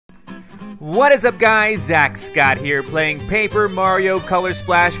What is up, guys? Zach Scott here, playing Paper Mario Color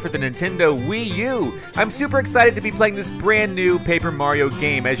Splash for the Nintendo Wii U. I'm super excited to be playing this brand new Paper Mario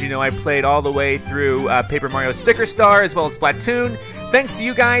game. As you know, I played all the way through Paper Mario Sticker Star as well as Splatoon. Thanks to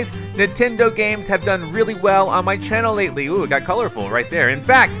you guys, Nintendo games have done really well on my channel lately. Ooh, it got colorful right there. In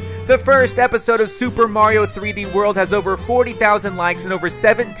fact, the first episode of Super Mario 3D World has over 40,000 likes and over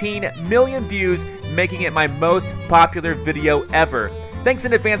 17 million views, making it my most popular video ever. Thanks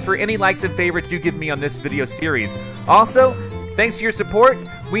in advance for any likes and favorites you give me on this video series. Also, thanks to your support,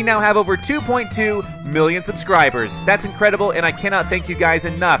 we now have over 2.2 million subscribers. That's incredible, and I cannot thank you guys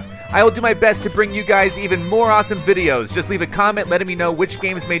enough. I will do my best to bring you guys even more awesome videos. Just leave a comment letting me know which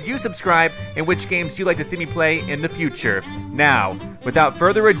games made you subscribe and which games you'd like to see me play in the future. Now, without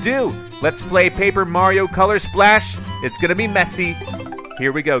further ado, let's play Paper Mario Color Splash. It's gonna be messy.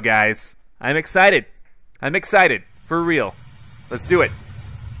 Here we go, guys. I'm excited. I'm excited, for real. Let's do it.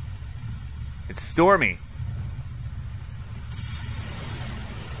 It's stormy.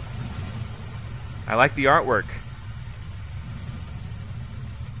 I like the artwork.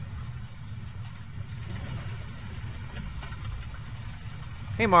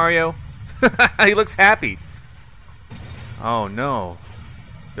 Hey, Mario. He looks happy. Oh, no.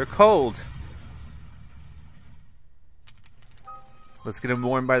 They're cold. Let's get them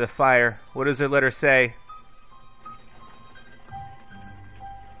warmed by the fire. What does their letter say?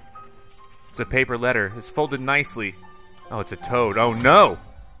 It's a paper letter. It's folded nicely. Oh, it's a toad. Oh, no!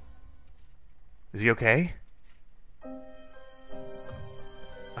 Is he okay?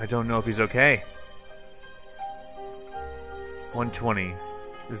 I don't know if he's okay. 120.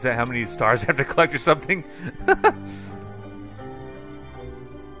 Is that how many stars I have to collect or something?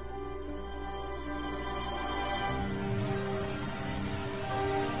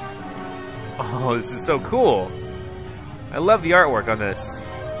 Oh, this is so cool. I love the artwork on this.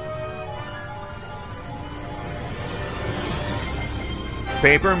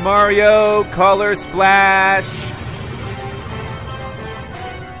 Paper Mario Color Splash.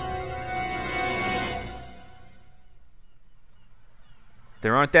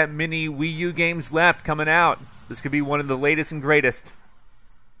 There aren't that many Wii U games left coming out. This could be one of the latest and greatest.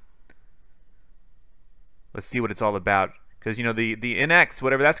 Let's see what it's all about. Because, you know, the NX,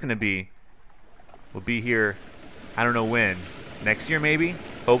 whatever that's going to be, will be here, I don't know when. Next year, maybe?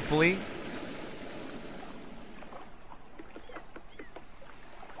 Hopefully.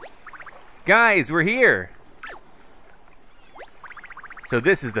 Guys, we're here! So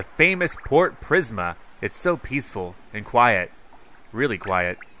this is the famous Port Prisma. It's so peaceful and quiet. Really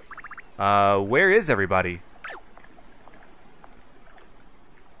quiet. Where is everybody?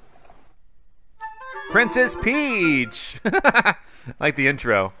 Princess Peach! I like the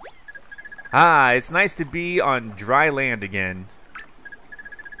intro. Ah, it's nice to be on dry land again.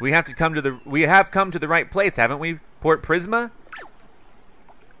 We have come to the right place, haven't we? Port Prisma?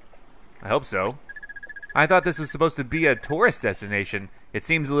 I hope so. I thought this was supposed to be a tourist destination. It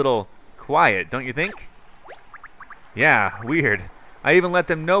seems a little quiet, don't you think? Yeah, weird. I even let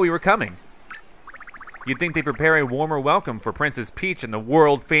them know we were coming. You'd think they'd prepare a warmer welcome for Princess Peach and the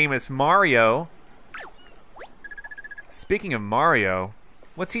world-famous Mario. Speaking of Mario,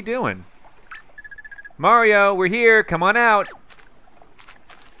 what's he doing? Mario, we're here. Come on out.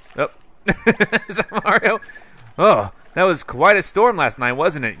 Oh, is that Mario? Oh. That was quite a storm last night,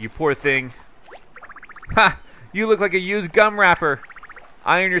 wasn't it, you poor thing? Ha! You look like a used gum wrapper.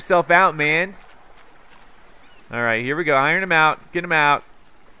 Iron yourself out, man. Alright, here we go. Iron him out. Get him out.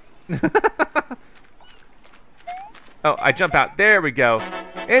 Oh, I jump out. There we go.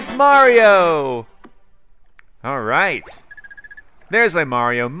 It's Mario! Alright. There's my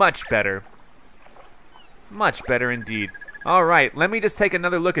Mario. Much better. Much better indeed. Alright, let me just take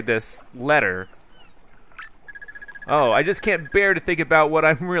another look at this letter. Oh, I just can't bear to think about what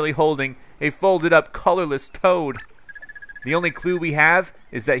I'm really holding. A folded up, colorless toad. The only clue we have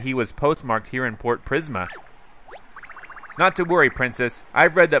is that he was postmarked here in Port Prisma. Not to worry, Princess.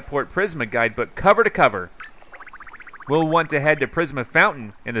 I've read that Port Prisma guidebook cover to cover. We'll want to head to Prisma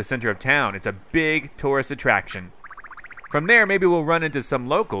Fountain in the center of town. It's a big tourist attraction. From there, maybe we'll run into some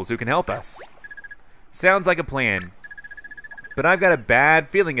locals who can help us. Sounds like a plan. But I've got a bad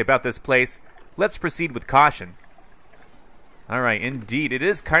feeling about this place. Let's proceed with caution. Alright, indeed. It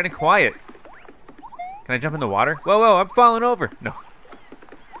is kind of quiet. Can I jump in the water? Whoa, whoa, I'm falling over. No.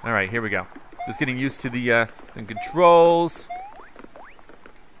 Alright, here we go. Just getting used to the controls.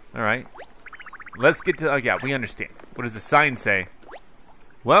 Alright. Let's get to... Oh, yeah, we understand. What does the sign say?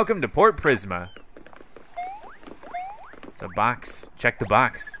 Welcome to Port Prisma. It's a box. Check the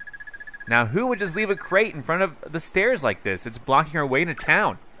box. Now, who would just leave a crate in front of the stairs like this? It's blocking our way into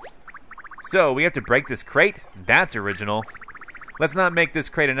town. So, we have to break this crate? That's original. Let's not make this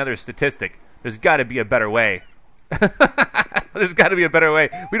crate another statistic. There's got to be a better way. There's got to be a better way.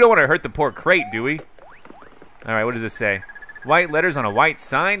 We don't want to hurt the poor crate, do we? All right, what does this say? White letters on a white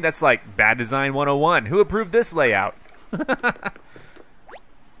sign? That's like bad design 101. Who approved this layout?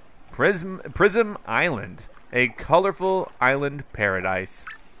 Prism Island, a colorful island paradise.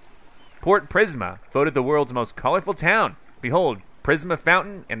 Port Prisma, voted the world's most colorful town. Behold, Prisma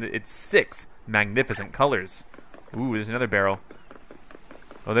Fountain and its 6 magnificent colors. Ooh, there's another barrel.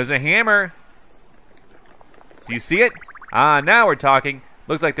 Oh, there's a hammer. Do you see it? Ah, now we're talking.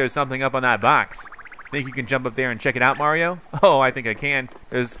 Looks like there's something up on that box. Think you can jump up there and check it out, Mario? Oh, I think I can.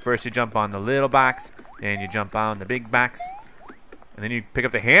 First you jump on the little box, and you jump on the big box, and then you pick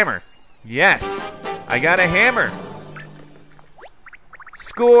up the hammer. Yes, I got a hammer.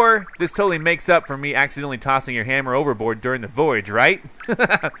 Score! This totally makes up for me accidentally tossing your hammer overboard during the voyage, right?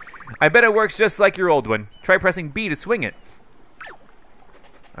 I bet it works just like your old one. Try pressing B to swing it.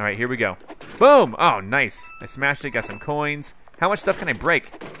 All right, here we go. Boom! Oh, nice. I smashed it, got some coins. How much stuff can I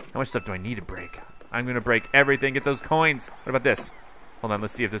break? How much stuff do I need to break? I'm gonna break everything, get those coins. What about this? Hold on,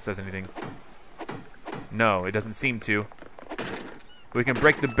 let's see if this does anything. No, it doesn't seem to. We can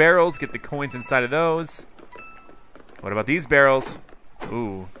break the barrels, get the coins inside of those. What about these barrels?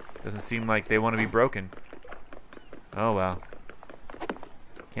 Ooh, doesn't seem like they want to be broken. Oh well.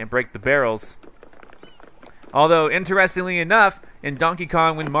 Can't break the barrels. Although, interestingly enough, in Donkey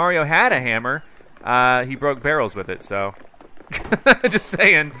Kong, when Mario had a hammer, he broke barrels with it, so. Just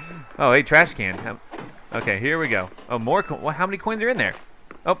saying. Oh, hey, trash can. Okay, here we go. Oh, more how many coins are in there?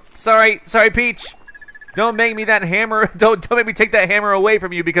 Oh, sorry, Peach. Don't make me that hammer. Don't make me take that hammer away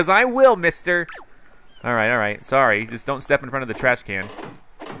from you, because I will, mister. All right. Sorry, just don't step in front of the trash can.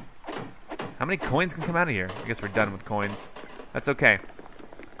 How many coins can come out of here? I guess we're done with coins. That's okay.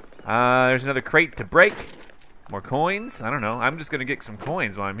 There's another crate to break. More coins? I don't know. I'm just gonna get some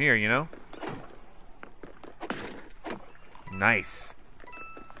coins while I'm here, you know? Nice.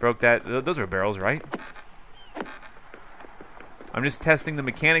 Broke that. Those are barrels, right? I'm just testing the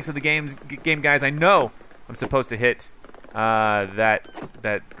mechanics of the game, guys. I know I'm supposed to hit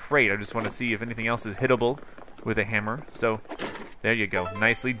that crate. I just want to see if anything else is hittable with a hammer. So, there you go.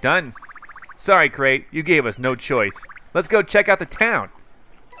 Nicely done. Sorry, crate. You gave us no choice. Let's go check out the town.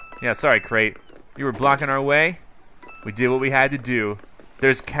 Yeah, sorry, crate. You were blocking our way. We did what we had to do.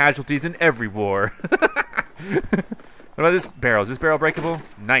 There's casualties in every war. What about this barrel? Is this barrel breakable?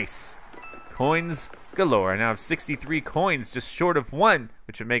 Nice. Coins galore. I now have 63 coins, just short of 1,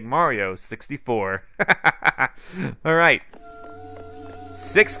 which would make Mario 64. All right.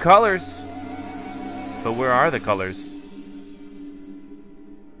 6 colors. But where are the colors?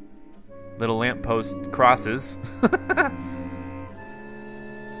 Little lamppost crosses.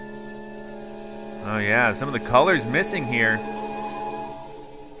 Oh yeah, some of the colors missing here.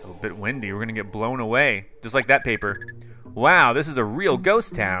 It's a bit windy. We're gonna get blown away, just like that paper. Wow, this is a real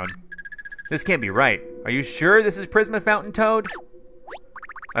ghost town. This can't be right. Are you sure this is Prisma Fountain, Toad?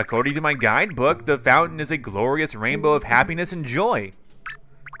 According to my guidebook, the fountain is a glorious rainbow of happiness and joy.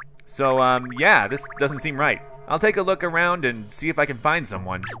 So, yeah, this doesn't seem right. I'll take a look around and see if I can find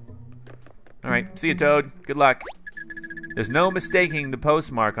someone. All right, see you, Toad. Good luck. There's no mistaking the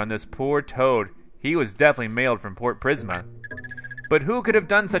postmark on this poor Toad. He was definitely mailed from Port Prisma. But who could have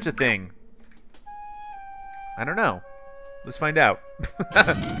done such a thing? I don't know. Let's find out.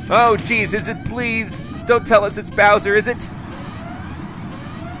 Oh, jeez, is it, please? Don't tell us it's Bowser, is it?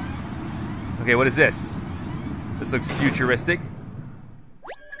 Okay, what is this? This looks futuristic.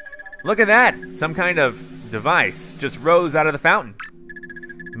 Look at that! Some kind of device just rose out of the fountain.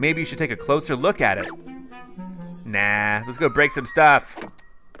 Maybe you should take a closer look at it. Nah, let's go break some stuff.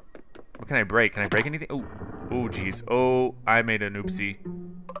 What can I break? Can I break anything? Oh, oh, jeez. Oh, I made an oopsie.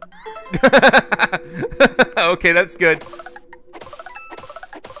 Okay, that's good.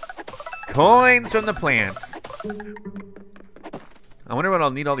 Coins from the plants. I wonder what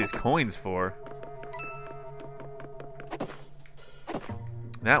I'll need all these coins for.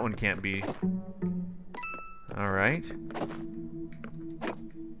 That one can't be. All right.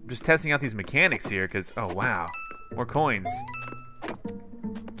 I'm just testing out these mechanics here, because, oh wow, more coins.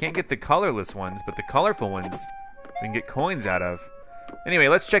 Can't get the colorless ones, but the colorful ones we can get coins out of. Anyway,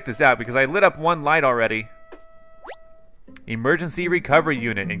 let's check this out, because I lit up one light already. Emergency recovery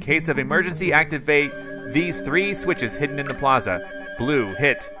unit. In case of emergency, activate these 3 switches hidden in the plaza. Blue,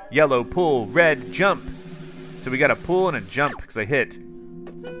 hit. Yellow, pull. Red, jump. So we got a pull and a jump, because I hit.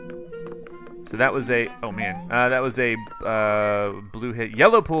 So that was a, oh man, that was a blue hit.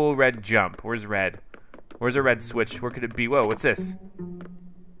 Yellow pull, red jump. Where's red? Where's a red switch? Where could it be? Whoa, what's this?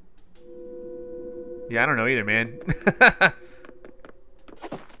 Yeah, I don't know either, man.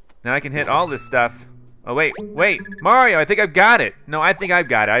 Now I can hit all this stuff. Oh, wait, Mario, I think I've got it. No, I think I've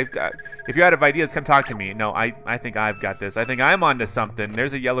got it. If you're out of ideas, come talk to me. No, I think I've got this. I think I'm onto something.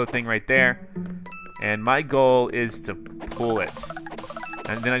 There's a yellow thing right there. And my goal is to pull it.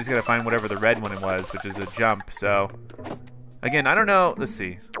 And then I just gotta find whatever the red one was, which is a jump. So, again, I don't know. Let's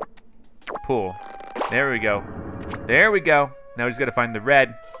see. Pull. There we go. There we go. Now we just gotta find the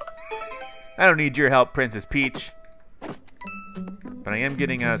red. I don't need your help, Princess Peach. But I am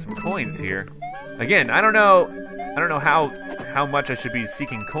getting some coins here. Again, I don't know how much I should be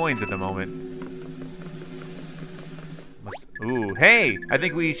seeking coins at the moment. Ooh, hey! I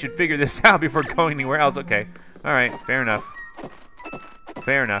think we should figure this out before going anywhere else. Okay. All right, fair enough.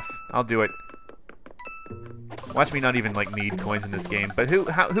 Fair enough. I'll do it. Watch me not even like need coins in this game. But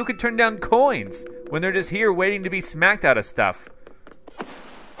who could turn down coins when they're just here waiting to be smacked out of stuff?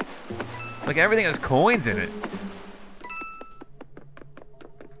 Like everything has coins in it.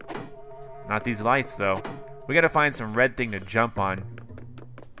 Not these lights though. We gotta find some red thing to jump on.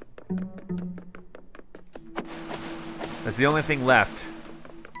 That's the only thing left.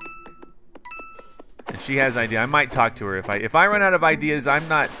 And she has an idea. I might talk to her if I run out of ideas. I'm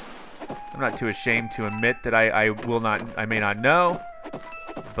not too ashamed to admit that I may not know.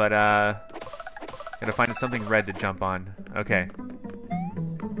 But gotta find something red to jump on. Okay.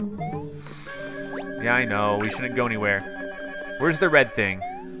 Yeah, I know. We shouldn't go anywhere. Where's the red thing?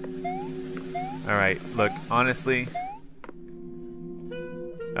 Alright, look, honestly.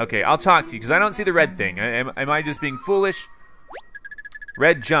 Okay, I'll talk to you, because I don't see the red thing. Am I just being foolish?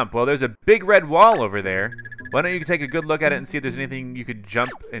 Red jump. Well, there's a big red wall over there. Why don't you take a good look at it and see if there's anything you could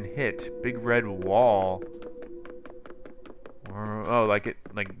jump and hit? Big red wall. Oh,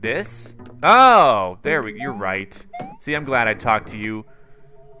 like this? Oh, you're right. See, I'm glad I talked to you.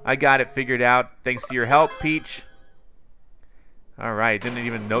 I got it figured out, thanks to your help, Peach. Alright, didn't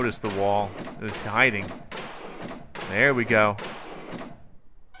even notice the wall. It was hiding. There we go.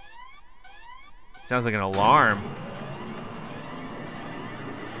 Sounds like an alarm.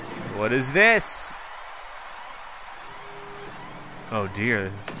 What is this? Oh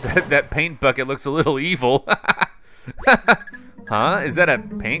dear. That paint bucket looks a little evil. Huh? Is that a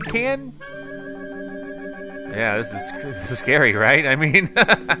paint can? Yeah, this is scary, right? I mean,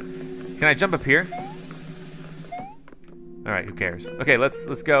 can I jump up here? All right, who cares? Okay,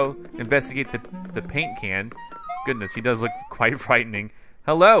 let's go investigate the paint can. Goodness, he does look quite frightening.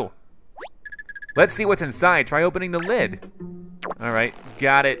 Hello. Let's see what's inside. Try opening the lid. All right,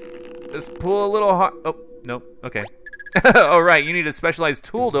 got it. Just pull a little hard. Oh, nope. Okay. All right, you need a specialized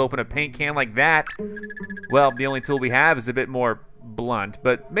tool to open a paint can like that. Well, the only tool we have is a bit more blunt,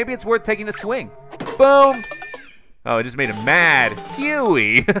 but maybe it's worth taking a swing. Boom. Oh, it just made him mad.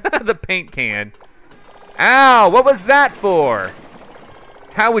 Huey, the paint can. Ow, what was that for?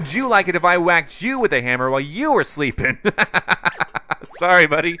 How would you like it if I whacked you with a hammer while you were sleeping? Sorry,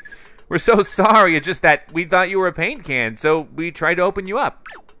 buddy. We're so sorry. It's just that we thought you were a paint can, so we tried to open you up.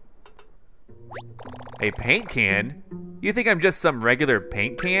 A paint can? You think I'm just some regular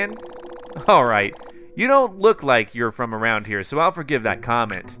paint can? All right. You don't look like you're from around here, so I'll forgive that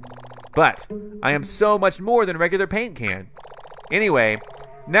comment. But I am so much more than a regular paint can. Anyway,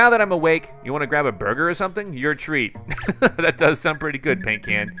 now that I'm awake, you want to grab a burger or something? Your treat. That does sound pretty good, paint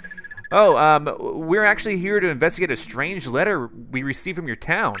can. Oh, we're actually here to investigate a strange letter we received from your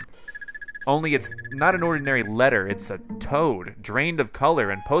town. Only it's not an ordinary letter, it's a toad, drained of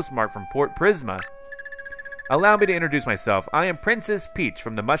color and postmarked from Port Prisma. Allow me to introduce myself. I am Princess Peach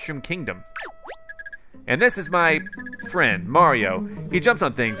from the Mushroom Kingdom. And this is my friend, Mario. He jumps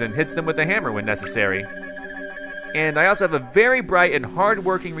on things and hits them with a hammer when necessary. And I also have a very bright and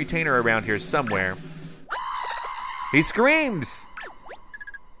hard-working retainer around here somewhere. He screams!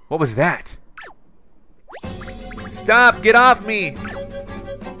 What was that? Stop! Get off me!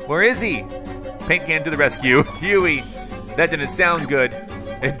 Where is he? Paint can to the rescue. Huey, that didn't sound good.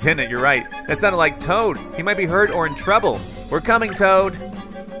 It didn't, you're right. That sounded like Toad. He might be hurt or in trouble. We're coming, Toad.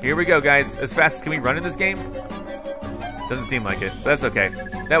 Here we go, guys. As fast as can we run in this game? Doesn't seem like it, but that's okay.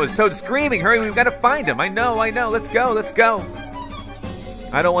 That was Toad screaming. Hurry, we've got to find him. I know. Let's go, let's go.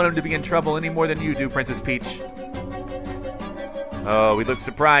 I don't want him to be in trouble any more than you do, Princess Peach. Oh, he looks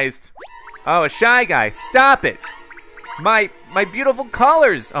surprised. Oh, a shy guy. Stop it. My beautiful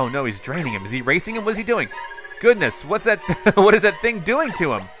colors. Oh no, he's draining him. Is he racing him? What is he doing? Goodness, what's that? What is that thing doing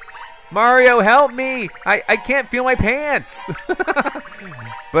to him? Mario, help me. I can't feel my pants.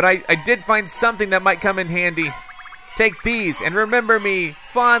 But I did find something that might come in handy. Take these and remember me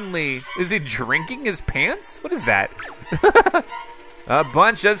fondly. Is he drinking his pants? What is that? A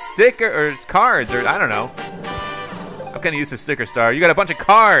bunch of cards, or I don't know. I'm kind of used to sticker star. You got a bunch of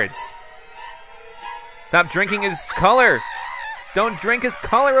cards. Stop drinking his color. Don't drink his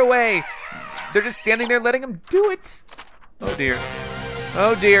color away. They're just standing there letting him do it. Oh dear.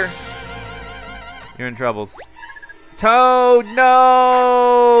 Oh dear. You're in troubles. Toad,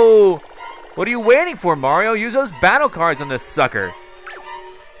 no! What are you waiting for, Mario? Use those battle cards on this sucker.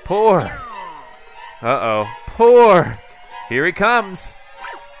 Poor. Uh-oh. Poor. Here he comes.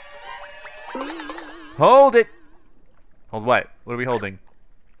 Hold it. Hold what? What are we holding?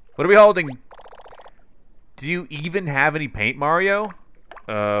 What are we holding? Do you even have any paint, Mario?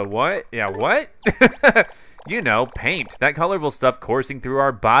 What? Yeah, what? You know, paint. That colorful stuff coursing through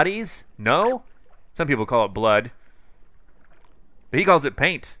our bodies? No? Some people call it blood. But he calls it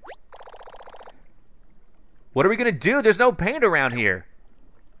paint. What are we gonna do? There's no paint around here.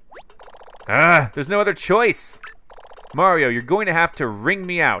 There's no other choice. Mario, you're going to have to wring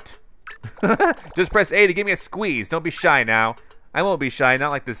me out. Just press A to give me a squeeze. Don't be shy now. I won't be shy,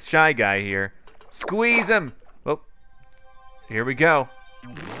 not like this shy guy here. Squeeze him. Oh, here we go.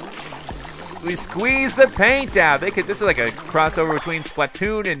 We squeeze the paint out. This is like a crossover between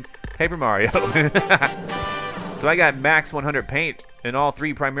Splatoon and Paper Mario. So I got max 100 paint in all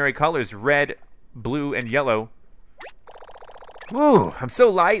 3 primary colors, red, blue, and yellow. Ooh, I'm so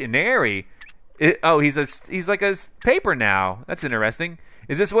light and airy. He's like a paper now. That's interesting.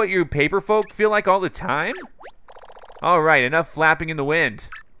 Is this what you paper folk feel like all the time? All right, enough flapping in the wind.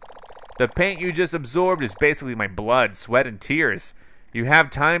 The paint you just absorbed is basically my blood, sweat, and tears. You have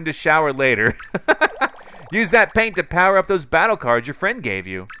time to shower later. Use that paint to power up those battle cards your friend gave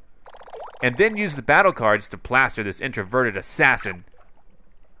you. And then use the battle cards to plaster this introverted assassin.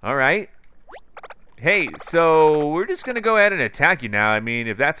 All right. Hey, so we're just gonna go ahead and attack you now. I mean,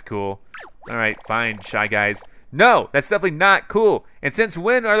 if that's cool. All right, fine, shy guys. No, that's definitely not cool. And since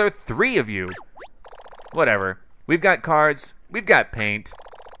when are there 3 of you? Whatever. We've got cards. We've got paint.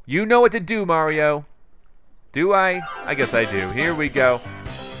 You know what to do, Mario. Do I? I guess I do. Here we go.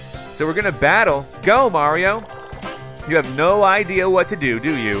 So we're gonna battle. Go, Mario. You have no idea what to do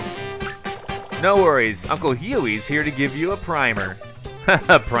you? No worries. Uncle Huey's here to give you a primer.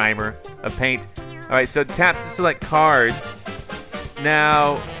 A primer. A paint. All right, so tap to select cards.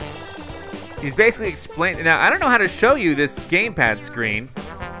 Now, he's basically explaining. Now, I don't know how to show you this gamepad screen,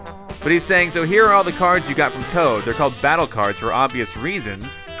 but he's saying, so here are all the cards you got from Toad. They're called battle cards for obvious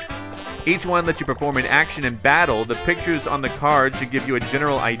reasons. Each one lets you perform an action in battle. The pictures on the card should give you a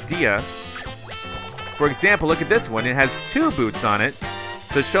general idea. For example, look at this one. It has 2 boots on it.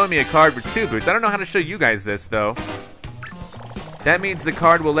 So it's showing me a card with 2 boots. I don't know how to show you guys this, though. That means the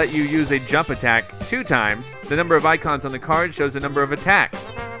card will let you use a jump attack 2 times. The number of icons on the card shows the number of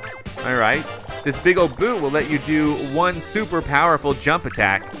attacks. All right. This big old boot will let you do 1 super powerful jump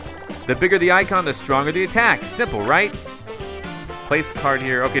attack. The bigger the icon, the stronger the attack. Simple, right? Place card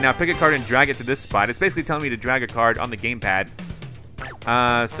here. Okay, now pick a card and drag it to this spot. It's basically telling me to drag a card on the gamepad.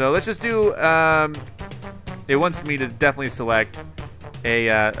 So let's just do, it wants me to definitely select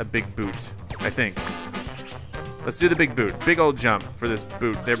a big boot, I think. Let's do the big boot. Big old jump for this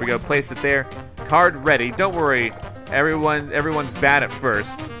boot. There we go. Place it there. Card ready. Don't worry. Everyone's bad at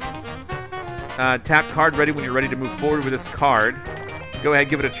first. Tap card ready when you're ready to move forward with this card. Go ahead,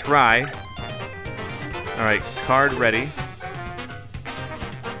 give it a try. All right, card ready.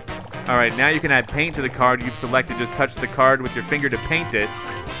 All right, now you can add paint to the card you've selected. Just touch the card with your finger to paint it.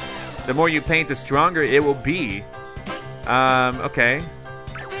 The more you paint, the stronger it will be. Okay.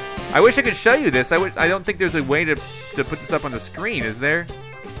 I wish I could show you this. I don't think there's a way to put this up on the screen, is there?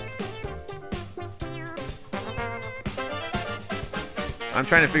 I'm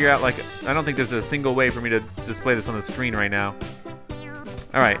trying to figure out, like, I don't think there's a single way for me to display this on the screen right now.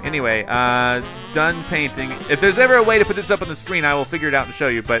 All right, anyway, done painting. If there's ever a way to put this up on the screen, I will figure it out and show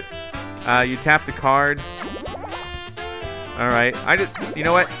you, but you tap the card. All right, you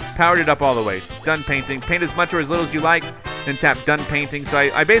know what? Powered it up all the way. Done painting. Paint as much or as little as you like, then tap done painting. So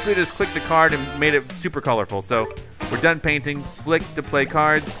I basically just clicked the card and made it super colorful. So we're done painting. Flick to play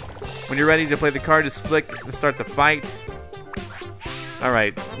cards. When you're ready to play the card, just flick to start the fight. All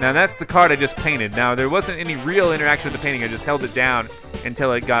right, now that's the card I just painted. Now there wasn't any real interaction with the painting. I just held it down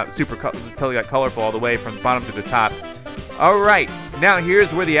until it got colorful all the way from the bottom to the top. All right, now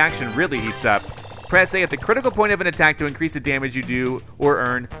here's where the action really heats up. Press A at the critical point of an attack to increase the damage you do or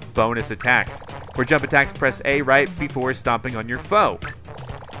earn bonus attacks. For jump attacks, press A right before stomping on your foe.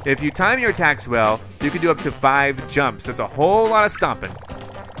 If you time your attacks well, you can do up to 5 jumps. That's a whole lot of stomping.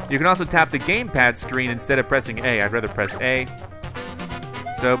 You can also tap the gamepad screen instead of pressing A. I'd rather press A.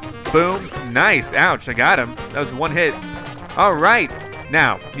 So, boom, nice, ouch, I got him. That was 1 hit. All right.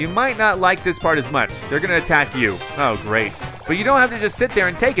 Now, you might not like this part as much. They're gonna attack you. Oh, great. But you don't have to just sit there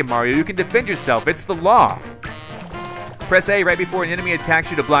and take it, Mario. You can defend yourself. It's the law. Press A right before an enemy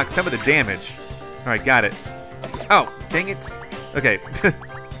attacks you to block some of the damage. All right, got it. Oh, dang it. Okay.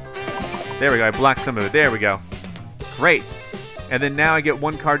 There we go. I blocked some of it. There we go. Great. And then now I get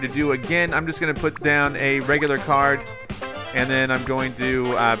one card to do again. I'm just gonna put down a regular card, and then I'm going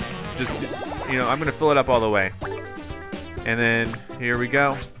to I'm gonna fill it up all the way. And then here we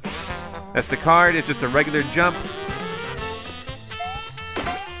go. That's the card. It's just a regular jump.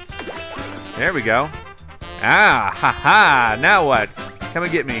 There we go. Ah, ha ha. Now what? Come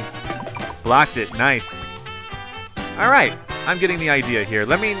and get me. Blocked it. Nice. All right. I'm getting the idea here.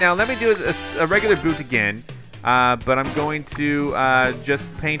 Let me do a regular boot again. But I'm going to just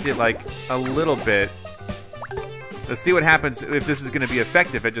paint it like a little bit. Let's see what happens if this is going to be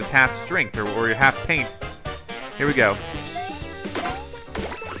effective at just half strength or half paint. Here we go.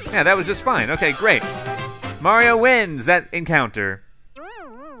 Yeah, that was just fine. Okay, great. Mario wins that encounter.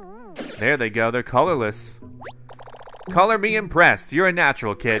 There they go. They're colorless. Color me impressed. You're a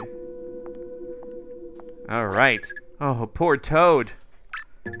natural, kid. All right. Oh, poor Toad.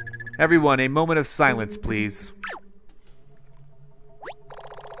 Everyone, a moment of silence, please.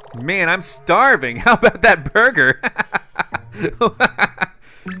 Man, I'm starving. How about that burger?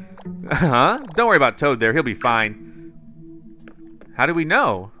 Huh? Don't worry about Toad there. He'll be fine. How do we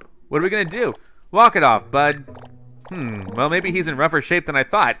know? What are we gonna do? Walk it off, bud. Well, maybe he's in rougher shape than I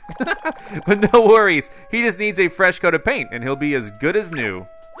thought. But no worries. He just needs a fresh coat of paint, and he'll be as good as new.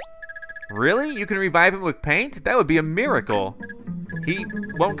 Really? You can revive him with paint? That would be a miracle. He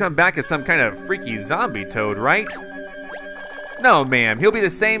won't come back as some kind of freaky zombie Toad, right? No, ma'am. He'll be the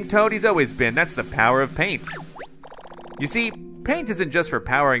same Toad he's always been. That's the power of paint. You see, paint isn't just for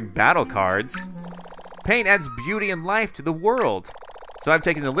powering battle cards. Paint adds beauty and life to the world. So I've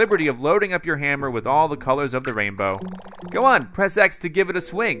taken the liberty of loading up your hammer with all the colors of the rainbow. Go on, press X to give it a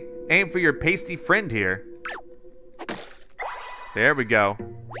swing. Aim for your pasty friend here. There we go.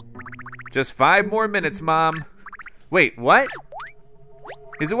 Just 5 more minutes, Mom. Wait, what?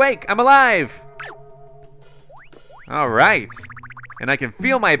 He's awake. I'm alive. All right. And I can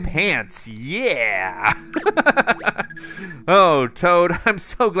feel my pants. Yeah. Oh, Toad, I'm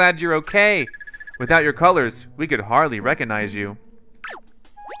so glad you're okay. Without your colors, we could hardly recognize you.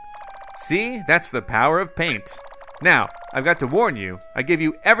 See? That's the power of paint. Now, I've got to warn you. I give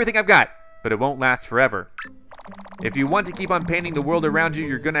you everything I've got, but it won't last forever. If you want to keep on painting the world around you,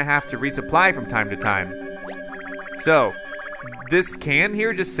 you're gonna have to resupply from time to time. So, this can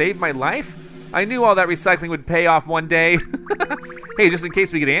here just saved my life? I knew all that recycling would pay off one day. Hey, just in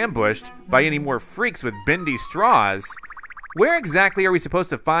case we get ambushed by any more freaks with bendy straws, where exactly are we supposed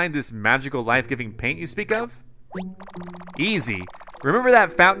to find this magical life-giving paint you speak of? Easy. Remember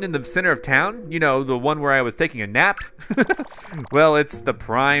that fountain in the center of town? You know, the one where I was taking a nap? Well, it's the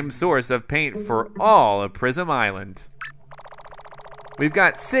prime source of paint for all of Prism Island. We've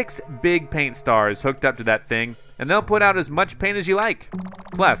got 6 big paint stars hooked up to that thing, and they'll put out as much paint as you like.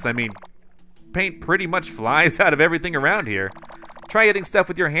 Plus, I mean, paint pretty much flies out of everything around here. Try hitting stuff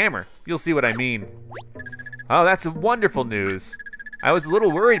with your hammer. You'll see what I mean. Oh, that's wonderful news. I was a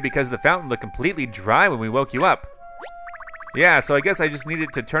little worried because the fountain looked completely dry when we woke you up. Yeah, so I guess I just needed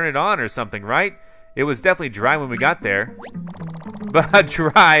to turn it on or something, right? It was definitely dry when we got there. But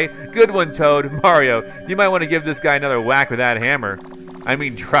dry. Good one, Toad. Mario, you might want to give this guy another whack with that hammer. I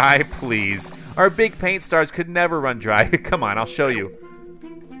mean, dry, please. Our big paint stars could never run dry. Come on, I'll show you.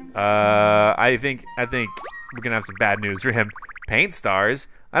 I think we're gonna have some bad news for him. Paint stars?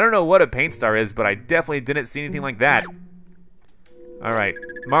 I don't know what a paint star is, but I definitely didn't see anything like that. All right,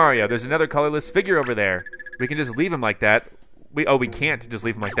 Mario, there's another colorless figure over there. We can just leave him like that. We can't just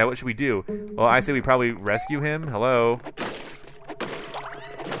leave him like that. What should we do? Well, I say we probably rescue him. Hello.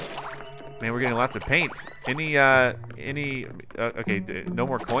 Man, we're getting lots of paint. Okay, no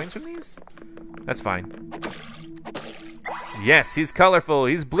more coins from these? That's fine. Yes, he's colorful.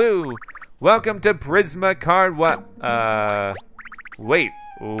 He's blue. Welcome to Prisma card. Wait,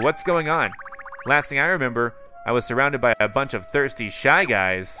 what's going on? Last thing I remember, I was surrounded by a bunch of thirsty shy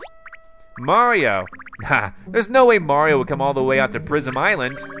guys. Mario. Ha, there's no way Mario would come all the way out to Prism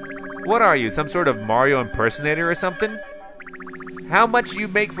Island. What are you, some sort of Mario impersonator or something? How much you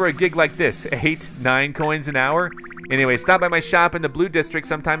make for a gig like this? 8, 9 coins an hour? Anyway, stop by my shop in the Blue District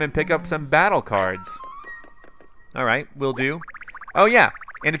sometime and pick up some battle cards. Alright, will do. Oh yeah,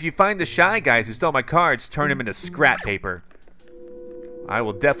 and if you find the shy guys who stole my cards, turn them into scrap paper. I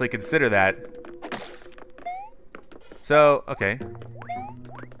will definitely consider that. So, okay.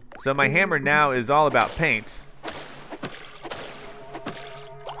 So my hammer now is all about paint.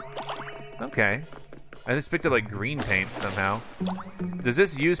 Okay. I just picked up like green paint somehow. Does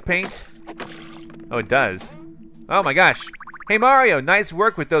this use paint? Oh, it does. Oh my gosh. Hey Mario, nice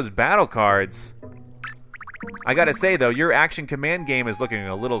work with those battle cards. I gotta say though, your action command game is looking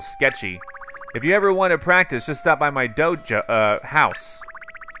a little sketchy. If you ever want to practice, just stop by my dojo house.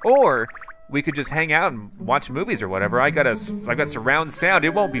 Or we could just hang out and watch movies or whatever. I've got surround sound.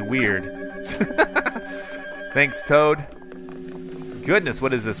 It won't be weird. Thanks, Toad. Goodness,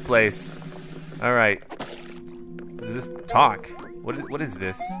 what is this place? All right. Does this talk? What is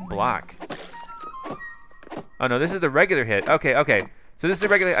this block? Oh no, this is the regular hit. Okay, okay. So this is a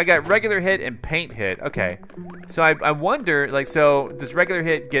regular. I got regular hit and paint hit. Okay. So I wonder, like, so does regular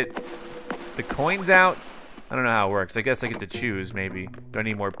hit get the coins out? I don't know how it works. I guess I get to choose, maybe. Do I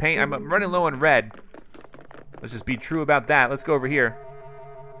need more paint? I'm running low on red. Let's just be true about that. Let's go over here.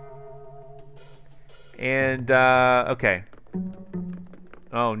 And, okay.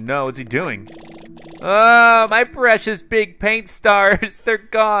 Oh, no. What's he doing? Oh, my precious big paint stars. They're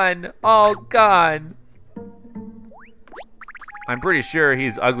gone. All gone. I'm pretty sure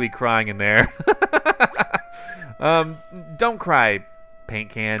he's ugly crying in there. Don't cry, paint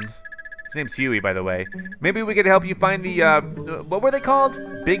can. His name's Huey, by the way. Maybe we could help you find the, what were they called?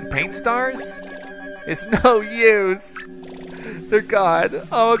 Big paint stars? It's no use. They're gone.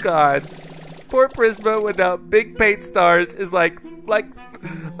 Oh, God. Poor Prisma without big paint stars is like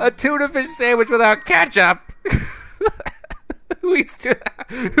a tuna fish sandwich without ketchup. Who eats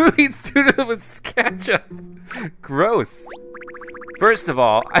tuna with ketchup? Gross. First of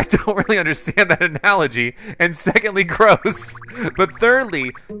all, I don't really understand that analogy, and secondly, gross. But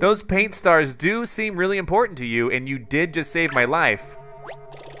thirdly, those paint stars do seem really important to you, and you did just save my life.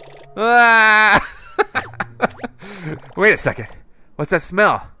 Ah! Wait a second. What's that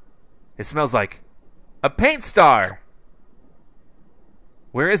smell? It smells like a paint star.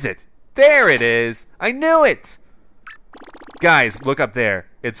 Where is it? There it is. I knew it. Guys, look up there.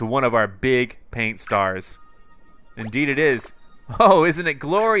 It's one of our big paint stars. Indeed it is. Oh, isn't it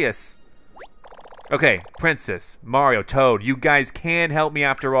glorious? Okay, Princess, Mario, Toad, you guys can help me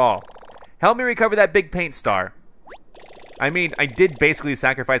after all. Help me recover that big paint star. I mean, I did basically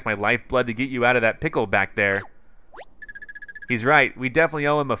sacrifice my lifeblood to get you out of that pickle back there. He's right, we definitely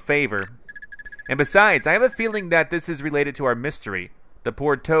owe him a favor. And besides, I have a feeling that this is related to our mystery, the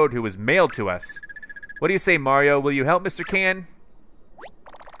poor Toad who was mailed to us. What do you say, Mario? Will you help Mr. Can?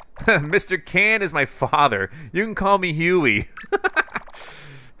 Mr. Can is my father. You can call me Huey.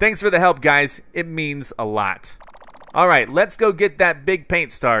 Thanks for the help, guys. It means a lot. All right, let's go get that big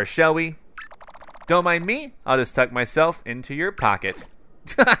paint star, shall we? Don't mind me. I'll just tuck myself into your pocket.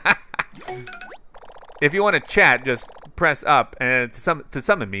 If you want to chat, just press up and to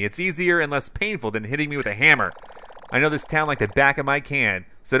summon me. It's easier and less painful than hitting me with a hammer. I know this town like the back of my can,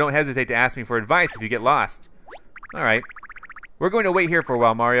 so don't hesitate to ask me for advice if you get lost. All right. We're going to wait here for a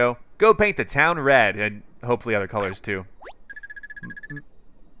while, Mario. Go paint the town red, and hopefully other colors too.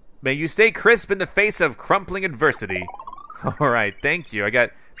 May you stay crisp in the face of crumpling adversity. All right, thank you. I got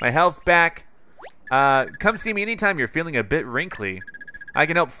my health back. Come see me anytime you're feeling a bit wrinkly. I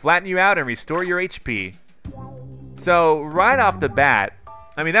can help flatten you out and restore your HP. So, right off the bat,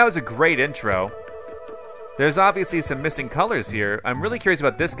 I mean, that was a great intro. There's obviously some missing colors here. I'm really curious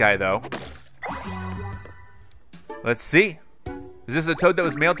about this guy, though. Let's see. Is this the Toad that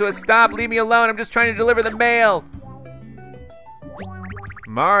was mailed to us? Stop, leave me alone. I'm just trying to deliver the mail.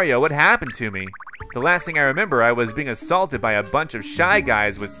 Mario, what happened to me? The last thing I remember, I was being assaulted by a bunch of shy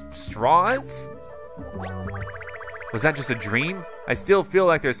guys with straws? Was that just a dream? I still feel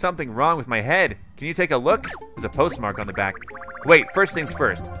like there's something wrong with my head. Can you take a look? There's a postmark on the back. Wait, first things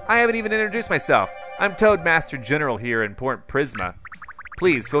first. I haven't even introduced myself. I'm Toad Master General here in Port Prisma.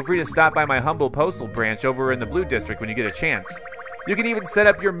 Please, feel free to stop by my humble postal branch over in the Blue District when you get a chance. You can even set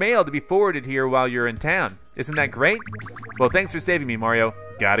up your mail to be forwarded here while you're in town. Isn't that great? Well, thanks for saving me, Mario.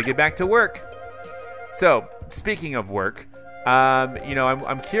 Gotta get back to work. So, speaking of work, you know,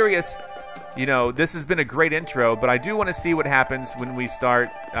 I'm curious. You know, this has been a great intro, but I do want to see what happens when we start,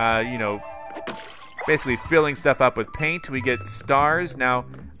 you know, basically filling stuff up with paint. We get stars. Now,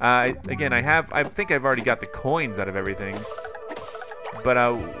 again, I think I've already got the coins out of everything. But,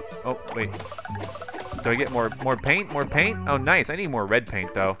 oh, wait. Do I get more paint? More paint? Oh, nice. I need more red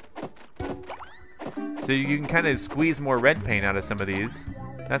paint, though. So you can kind of squeeze more red paint out of some of these.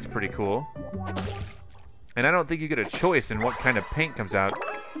 That's pretty cool. And I don't think you get a choice in what kind of paint comes out.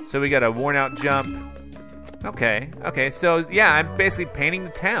 So we got a worn out jump. Okay, okay. So, yeah, I'm basically painting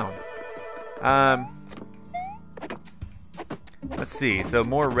the town. Let's see. So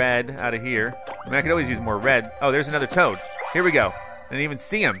more red out of here. I mean, I could always use more red. Oh, there's another Toad. Here we go. I didn't even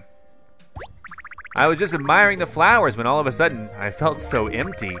see him. I was just admiring the flowers when all of a sudden I felt so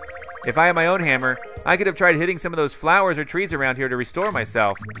empty. If I had my own hammer, I could have tried hitting some of those flowers or trees around here to restore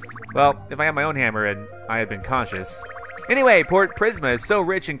myself. Well, if I had my own hammer and I had been conscious. Anyway, Port Prisma is so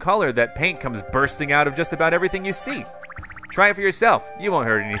rich in color that paint comes bursting out of just about everything you see. Try it for yourself. You won't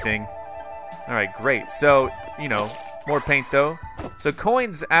hurt anything. All right, great. So, you know, more paint though. So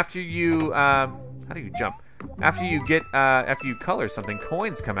coins after you, how do you jump? After you color something,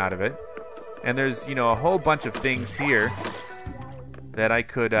 coins come out of it. And there's, you know, a whole bunch of things here that I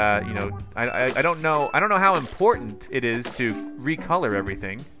could, you know, I don't know how important it is to recolor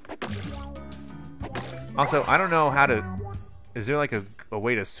everything. Also, I don't know how to, is there like a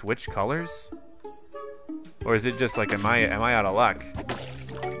way to switch colors? Or is it just like, am I out of luck?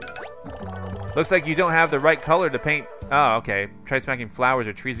 Looks like you don't have the right color to paint. Oh, okay. Try smacking flowers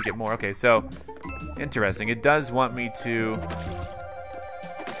or trees to get more. Okay, so, interesting. It does want me to,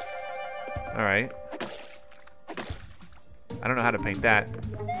 all right. I don't know how to paint that.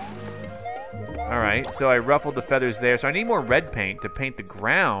 All right, so I ruffled the feathers there. So I need more red paint to paint the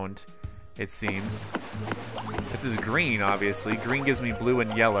ground, it seems. This is green, obviously. Green gives me blue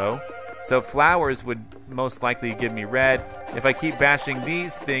and yellow. So flowers would most likely give me red. If I keep bashing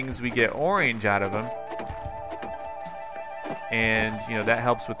these things, we get orange out of them. And, you know, that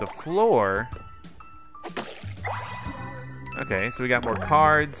helps with the floor. Okay, so we got more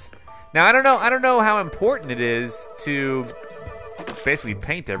cards. Now, I don't know how important it is to basically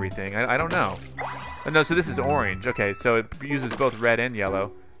paint everything. I don't know. Oh, no, so this is orange. Okay, so it uses both red and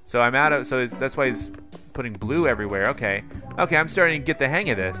yellow. So I'm out of, so that's why he's putting blue everywhere. Okay. Okay, I'm starting to get the hang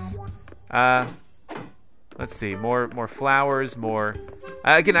of this. Let's see, more flowers, more.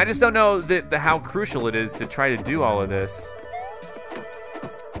 Again, I just don't know how crucial it is to try to do all of this.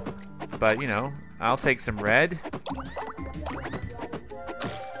 But, you know, I'll take some red.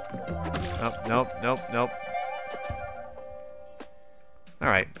 Oh, nope, nope, nope. All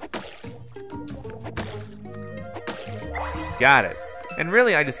right. Got it. And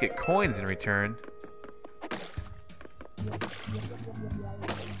really, I just get coins in return.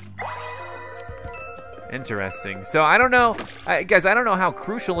 Interesting. So I don't know, guys. I don't know how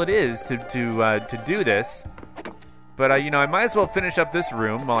crucial it is to do this, but you know, I might as well finish up this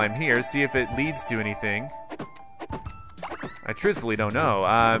room while I'm here. See if it leads to anything. I truthfully don't know.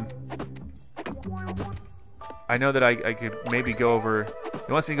 I know that I could maybe go over. It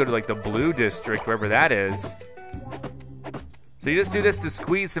wants me to go to like the blue district, wherever that is. So you just do this to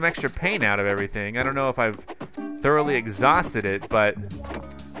squeeze some extra paint out of everything. I don't know if I've thoroughly exhausted it, but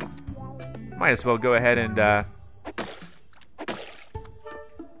might as well go ahead and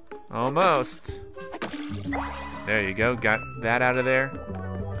almost. There you go, got that out of there.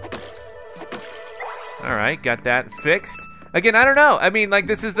 All right, got that fixed. Again, I don't know. I mean, like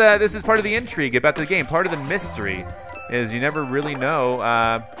this is part of the intrigue about the game. Part of the mystery is you never really know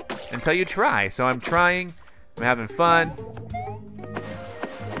until you try. So I'm trying. I'm having fun.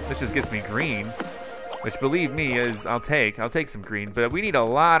 This just gets me green, which believe me is I'll take some green. But we need a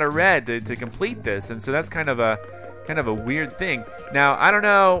lot of red to complete this, and so that's kind of a weird thing. Now I don't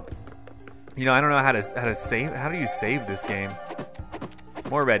know. You know, I don't know how to save. How do you save this game?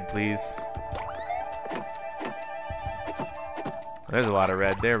 More red, please. There's a lot of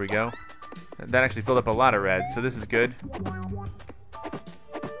red. There we go. That actually filled up a lot of red, so this is good.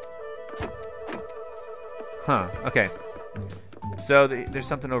 Huh, okay. So there's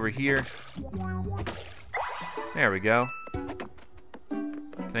something over here. There we go.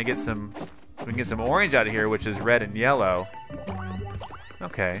 Can I get some, we can get some orange out of here, which is red and yellow.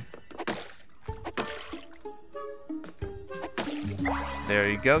 Okay. There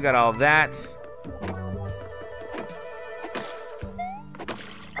you go, got all that.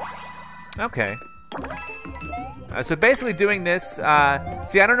 Okay. So basically doing this, see,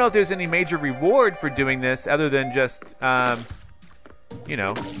 I don't know if there's any major reward for doing this other than just, you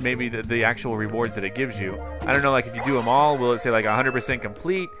know, maybe the actual rewards that it gives you. I don't know, like if you do them all, will it say like 100%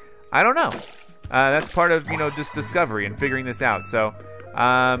 complete? I don't know. That's part of, you know, just discovery and figuring this out. So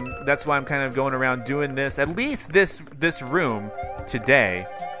that's why I'm kind of going around doing this, at least this room today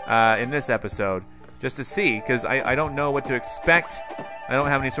in this episode, just to see, because I don't know what to expect. I don't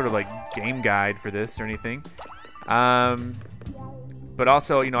have any sort of like game guide for this or anything. But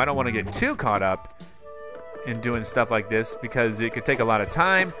also, you know, I don't want to get too caught up in doing stuff like this because it could take a lot of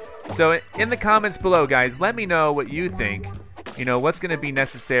time. So in the comments below, guys, let me know what you think. You know, what's going to be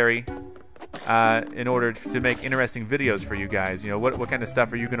necessary in order to make interesting videos for you guys. You know, what kind of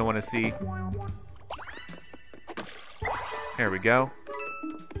stuff are you going to want to see? There we go.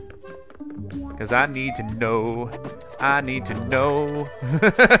 Because I need to know I need to know.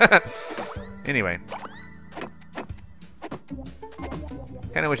 Anyway.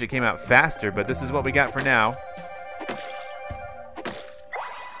 Kind of wish it came out faster, but this is what we got for now.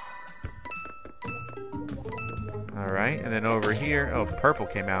 Alright, and then over here, oh, purple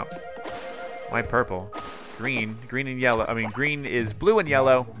came out. Why purple? Green and yellow. I mean, green is blue and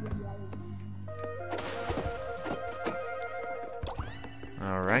yellow.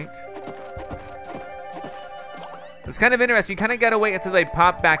 Alright. It's kind of interesting. You kind of gotta wait until they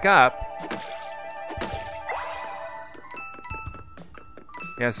pop back up.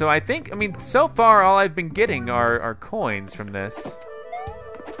 Yeah, so I think, I mean, so far all I've been getting are coins from this.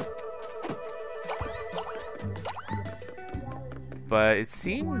 But it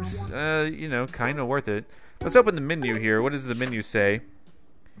seems, you know, kind of worth it. Let's open the menu here. What does the menu say?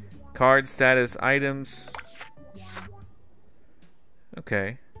 Card status, items.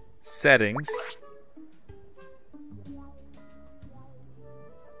 Okay. Settings.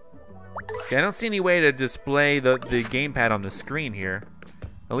 Okay, I don't see any way to display the gamepad on the screen here.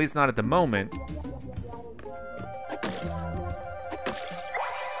 At least not at the moment.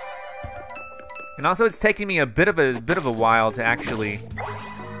 And also, it's taking me a bit of a while to actually.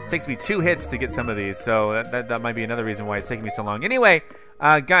 It takes me 2 hits to get some of these, so that might be another reason why it's taking me so long. Anyway,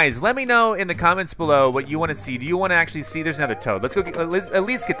 guys, let me know in the comments below what you want to see. Do you want to actually see? There's another toad. Let's go at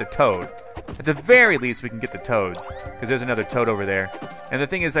least get the toad. At the very least, we can get the toads, because there's another toad over there. And the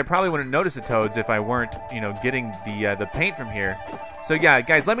thing is, I probably wouldn't notice the toads if I weren't, you know, getting the paint from here. So yeah,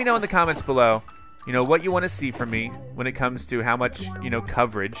 guys, let me know in the comments below, you know, what you want to see from me when it comes to how much, you know,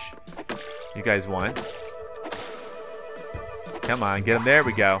 coverage you guys want. Come on, get them. There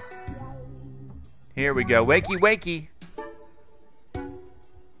we go. Here we go. Wakey, wakey.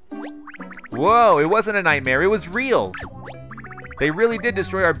 Whoa, it wasn't a nightmare. It was real. They really did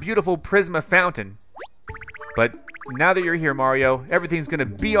destroy our beautiful Prisma fountain. But now that you're here, Mario, everything's gonna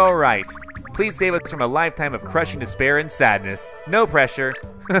be all right. Please save us from a lifetime of crushing despair and sadness. No pressure.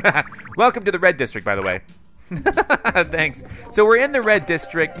 Welcome to the Red District, by the way. Thanks. So we're in the Red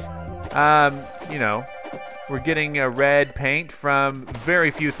District. You know, we're getting a red paint from very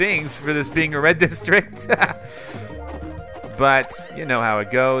few things for this being a Red District. But you know how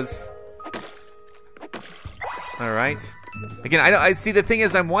it goes. All right. Again, I see. The thing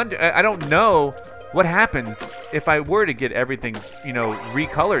is, I don't know what happens if I were to get everything, you know,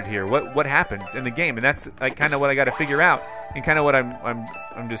 recolored here. What happens in the game? And that's kind of what I got to figure out, and kind of what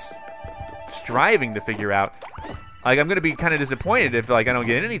I'm just striving to figure out. Like, I'm gonna be kind of disappointed if like I don't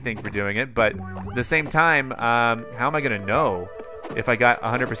get anything for doing it, but at the same time, how am I gonna know if I got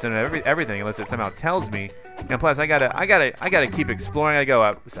 100% of everything unless it somehow tells me? And plus, I gotta keep exploring. I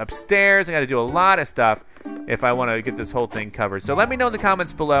go upstairs. I gotta do a lot of stuff if I want to get this whole thing covered. So let me know in the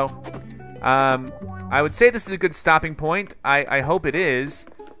comments below. I would say this is a good stopping point. I hope it is.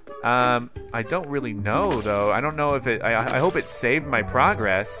 I don't really know though. I don't know if it. I hope it saved my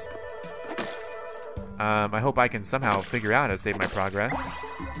progress. I hope I can somehow figure out how to save my progress.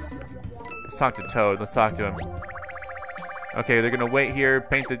 Let's talk to Toad. Let's talk to him. Okay, they're gonna wait here,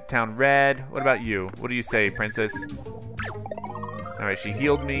 paint the town red. What about you? What do you say, princess? Alright, she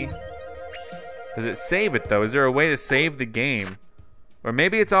healed me. Does it save it, though? Is there a way to save the game? Or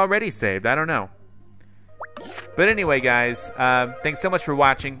maybe it's already saved. I don't know. But anyway, guys, thanks so much for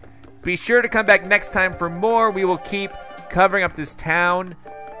watching. Be sure to come back next time for more. We will keep covering up this town.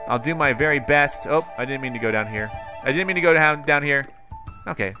 I'll do my very best. Oh, I didn't mean to go down here. I didn't mean to go down here.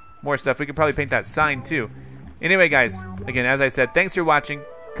 Okay, more stuff. We could probably paint that sign, too. Anyway, guys, again, as I said, thanks for watching.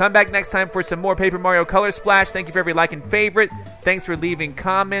 Come back next time for some more Paper Mario Color Splash. Thank you for every like and favorite. Thanks for leaving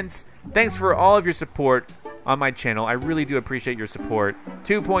comments. Thanks for all of your support on my channel. I really do appreciate your support.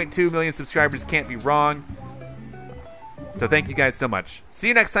 2.2 million subscribers can't be wrong. So thank you guys so much. See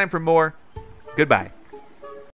you next time for more. Goodbye.